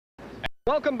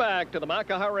Welcome back to the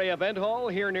Makahare Event Hall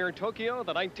here near Tokyo,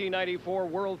 the 1994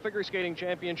 World Figure Skating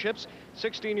Championships.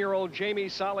 16-year-old Jamie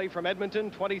Solly from Edmonton,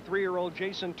 23-year-old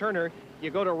Jason Turner. You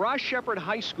go to Ross Shepherd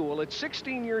High School at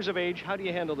 16 years of age. How do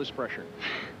you handle this pressure?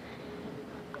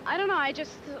 I don't know. I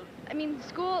mean,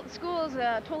 school is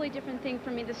a totally different thing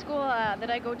for me. The school that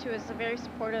I go to is very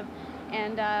supportive,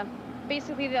 and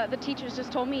basically the teachers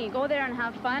just told me, go there and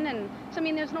have fun. And so, I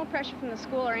mean, there's no pressure from the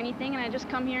school or anything, and I just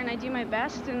come here and I do my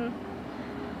best. And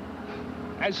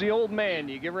as the old man,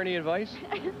 you give her any advice?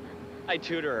 I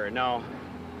tutor her, no.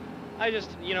 I just,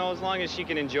 as long as she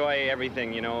can enjoy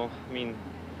everything, I mean,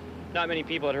 not many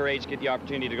people at her age get the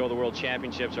opportunity to go to the World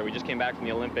Championships, or we just came back from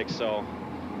the Olympics, so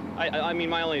I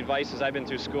mean, my only advice is I've been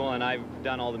through school and I've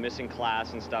done all the missing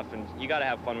class and stuff, and you got to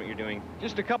have fun what you're doing.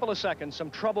 Just a couple of seconds,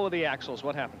 some trouble with the axles.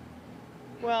 What happened?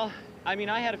 Well, I mean,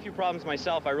 I had a few problems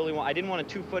myself. I didn't want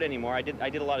a 2-foot anymore. I did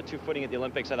a lot of 2-footing at the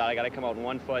Olympics. I thought I got to come out in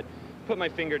 1 foot. Put my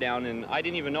finger down, and I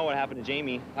didn't even know what happened to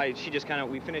Jamie. She just kind of,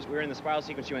 we were in the spiral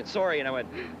sequence. She went, sorry, and I went,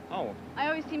 oh. I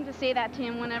always seem to say that to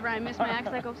him whenever I miss my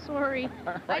axle. I go, sorry.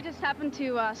 Right. I just happened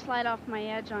to slide off my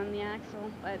edge on the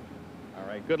axle, but. All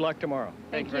right, good luck tomorrow.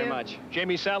 Thank you very much.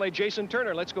 Jamie Solly, Jason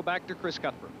Turner. Let's go back to Kris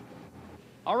Cuthbert.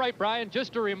 All right, Brian,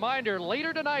 just a reminder,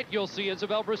 later tonight you'll see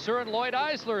Isabelle Brasseur and Lloyd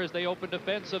Eisler as they open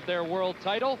defense of their world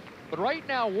title. But right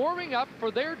now, warming up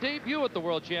for their debut at the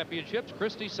World Championships,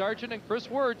 Kristy Sargeant and Kris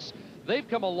Wirtz. They've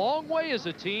come a long way as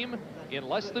a team in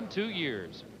less than 2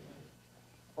 years.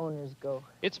 Owners go.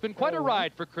 It's been quite a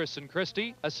ride for Kris and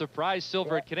Kristy, a surprise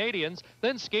silver at Canadians,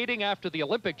 then skating after the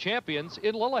Olympic champions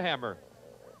in Lillehammer.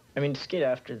 I mean, to skate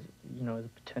after, the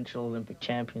potential Olympic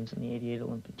champions and the '88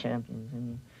 Olympic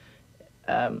champions.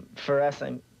 I mean, for us,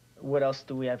 what else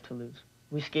do we have to lose?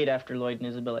 We skate after Lloyd and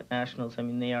Isabelle at nationals. I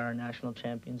mean, they are our national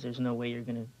champions. There's no way you're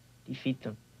going to defeat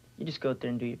them. You just go out there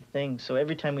and do your thing. So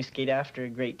every time we skate after a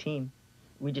great team,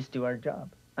 we just do our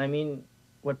job. I mean,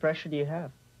 what pressure do you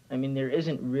have? I mean, there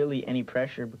isn't really any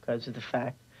pressure because of the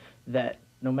fact that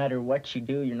no matter what you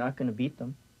do, you're not going to beat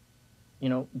them.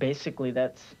 Basically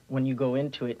that's when you go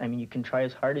into it. I mean, you can try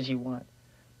as hard as you want,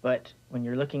 but when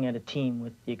you're looking at a team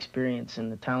with the experience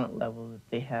and the talent level that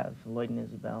they have, Lloyd and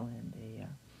Isabelle and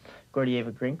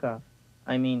Gordieva Grinkov,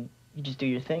 I mean, you just do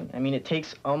your thing. I mean,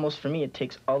 for me, it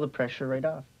takes all the pressure right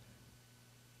off.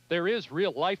 There is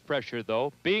real life pressure,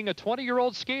 though, being a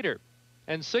 20-year-old skater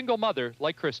and single mother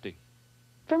like Kristy.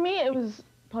 For me, it was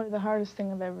probably the hardest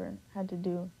thing I've ever had to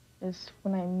do is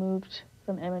when I moved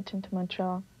from Edmonton to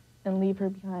Montreal and leave her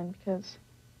behind, because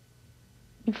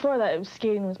before that,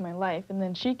 skating was my life, and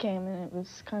then she came, and it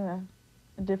was kind of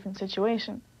a different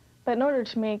situation. But in order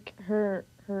to make her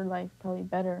life probably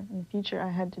better in the future, I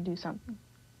had to do something.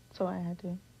 So I had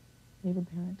to leave her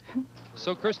behind.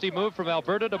 So Kristy moved from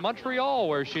Alberta to Montreal,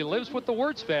 where she lives with the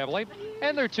Wirtz family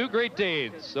and their 2 Great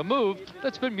Danes, a move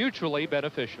that's been mutually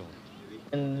beneficial.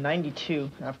 In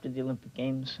 '92, after the Olympic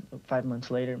Games, about 5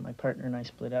 months later, my partner and I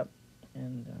split up,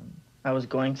 and I was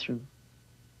going through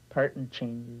partner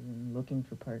changes and looking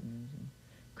for partners, and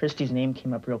Kristy's name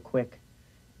came up real quick,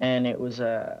 and it was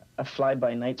a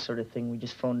fly-by-night sort of thing. We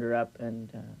just phoned her up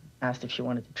and asked if she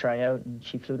wanted to try out, and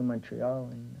she flew to Montreal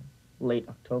in late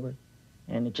October,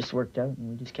 and it just worked out,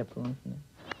 and we just kept going from there.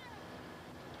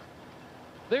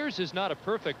 Theirs is not a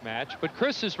perfect match, but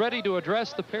Kris is ready to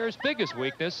address the pair's biggest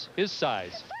weakness, his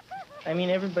size. I mean,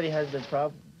 everybody has their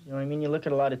problems. You know what I mean? You look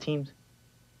at a lot of teams,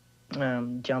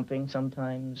 jumping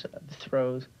sometimes, the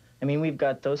throws. I mean, we've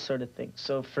got those sort of things.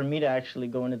 So for me to actually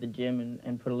go into the gym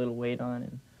and put a little weight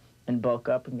on and bulk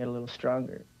up and get a little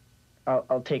stronger,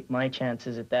 I'll take my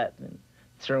chances at that than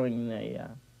throwing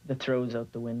the throws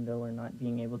out the window or not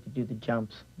being able to do the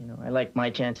jumps. I like my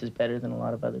chances better than a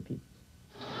lot of other people.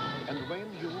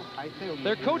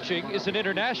 Their coaching is an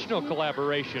international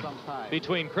collaboration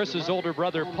between Kris's older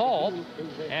brother, Paul,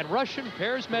 and Russian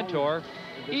pairs mentor,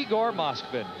 Igor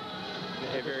Moskvin.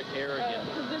 Very arrogant.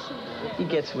 He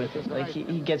gets with it. Like,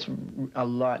 he gets a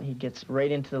lot. He gets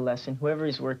right into the lesson. Whoever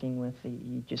he's working with,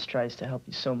 he just tries to help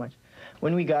you so much.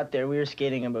 When we got there, we were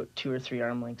skating about 2 or 3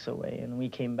 arm lengths away, and we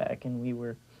came back, and we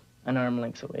were an arm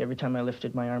length away. Every time I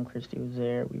lifted my arm, Kristy was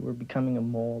there. We were becoming a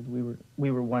mold.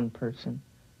 We were one person.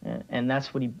 And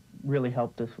that's what he really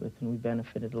helped us with, and we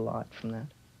benefited a lot from that.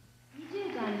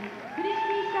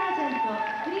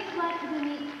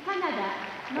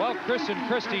 Well, Kris and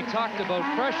Kristy talked about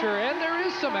pressure, and there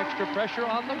is some extra pressure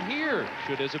on them here.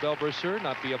 Should Isabelle Brasseur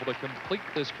not be able to complete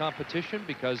this competition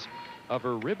because of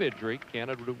her rib injury,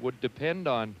 Canada would depend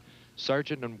on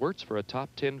Sargeant and Wirtz for a top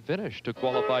 10 finish to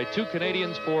qualify 2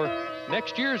 Canadians for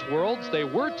next year's Worlds. They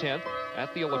were 10th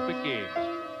at the Olympic Games.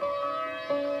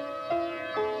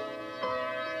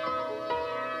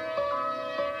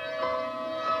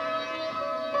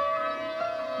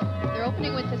 They're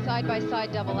opening with the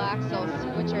side-by-side double axels,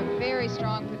 which are very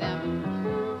strong for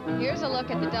them. Here's a look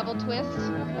at the double twist.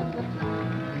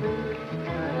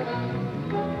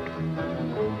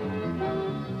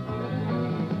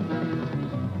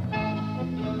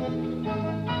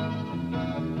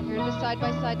 Here's the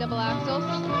side-by-side double axels.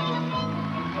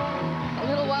 A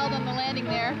little wild on the landing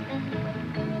there.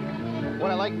 What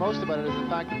I like most about it is the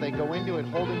fact that they go into it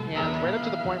holding hands right up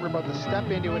to the point we're about to step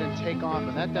into it and take off,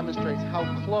 and that demonstrates how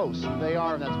close they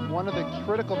are, and that's one of the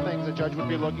critical things a judge would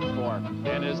be looking for.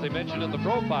 And as they mentioned in the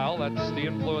profile, that's the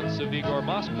influence of Igor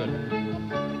Moskvin.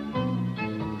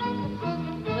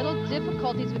 Little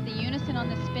difficulties with the unison on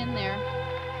the spin there.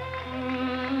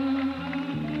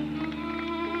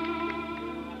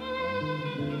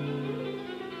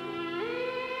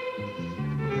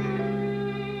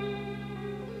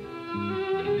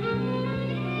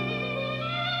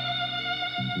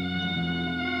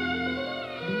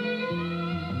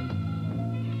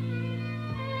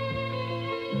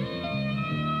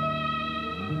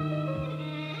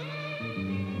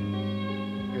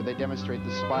 Demonstrate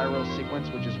the spiral sequence,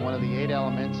 which is one of the 8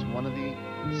 elements. One of the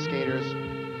skaters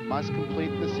must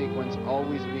complete the sequence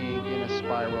always being in a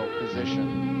spiral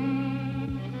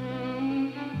position.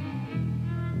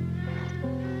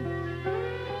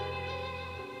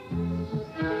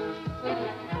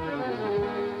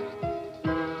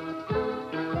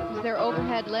 Is there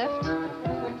overhead lift?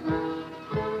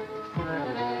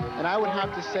 And I would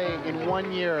have to say, in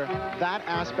 1 year, that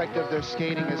aspect of their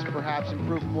skating has perhaps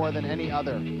improved more than any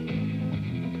other.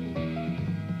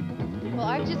 Well,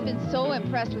 I've just been so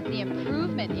impressed with the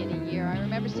improvement in a year. I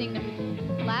remember seeing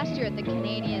them last year at the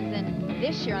Canadians and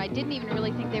this year, and I didn't even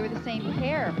really think they were the same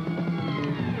pair.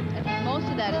 I think most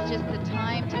of that is just the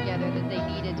time together that they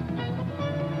needed.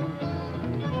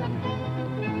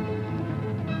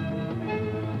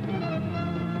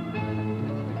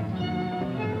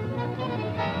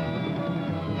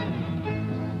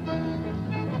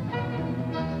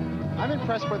 I'm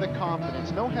impressed by the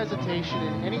confidence, no hesitation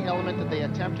in any element that they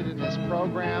attempted in this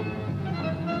program.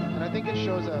 And I think it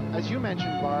shows, as you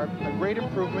mentioned, Barb, a great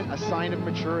improvement, a sign of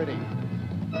maturity.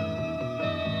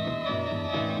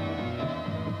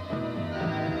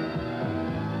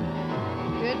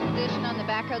 Good position on the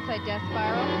back outside death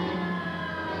spiral.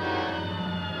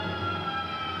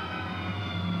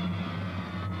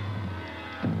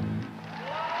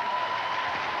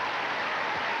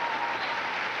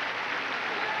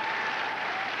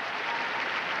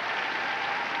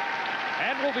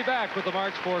 We'll be back with the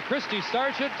marks for Kristy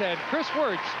Sargeant and Kris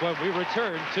Wirtz when we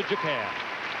return to Japan.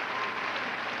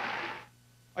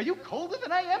 Are you colder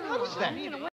than I am? How was that?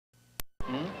 Everything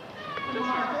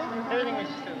was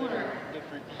just a little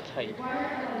different type.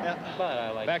 Yeah, but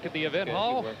I like Back at the event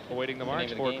hall, awaiting the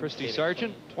marks for Kristy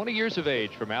Sargeant, 20 years of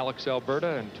age from Alex,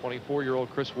 Alberta, and 24-year-old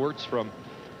Kris Wirtz from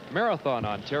Marathon,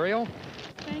 Ontario.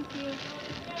 Thank you.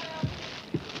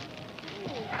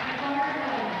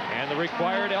 And the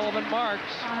required element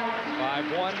marks,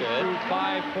 5.1 through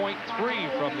 5.3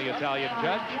 from the Italian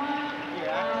judge.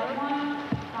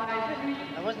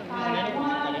 I wasn't losing anything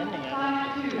at ending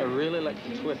it. I really liked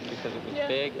the twist because it was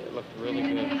big. It looked really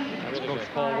good. That's Coach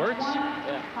Paul Wirtz.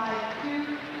 Yeah.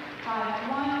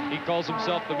 He calls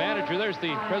himself the manager. There's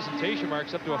the presentation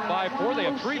marks up to a 5.4. They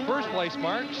have 3 first-place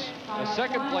marks, a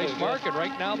second-place mark, and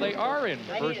right now they are in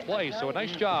first place. So a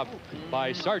nice job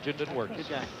by Sargeant and Wirtz. Good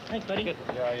job. Thanks, buddy. Good.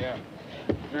 Yeah.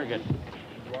 Very good.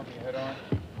 You want me to head on?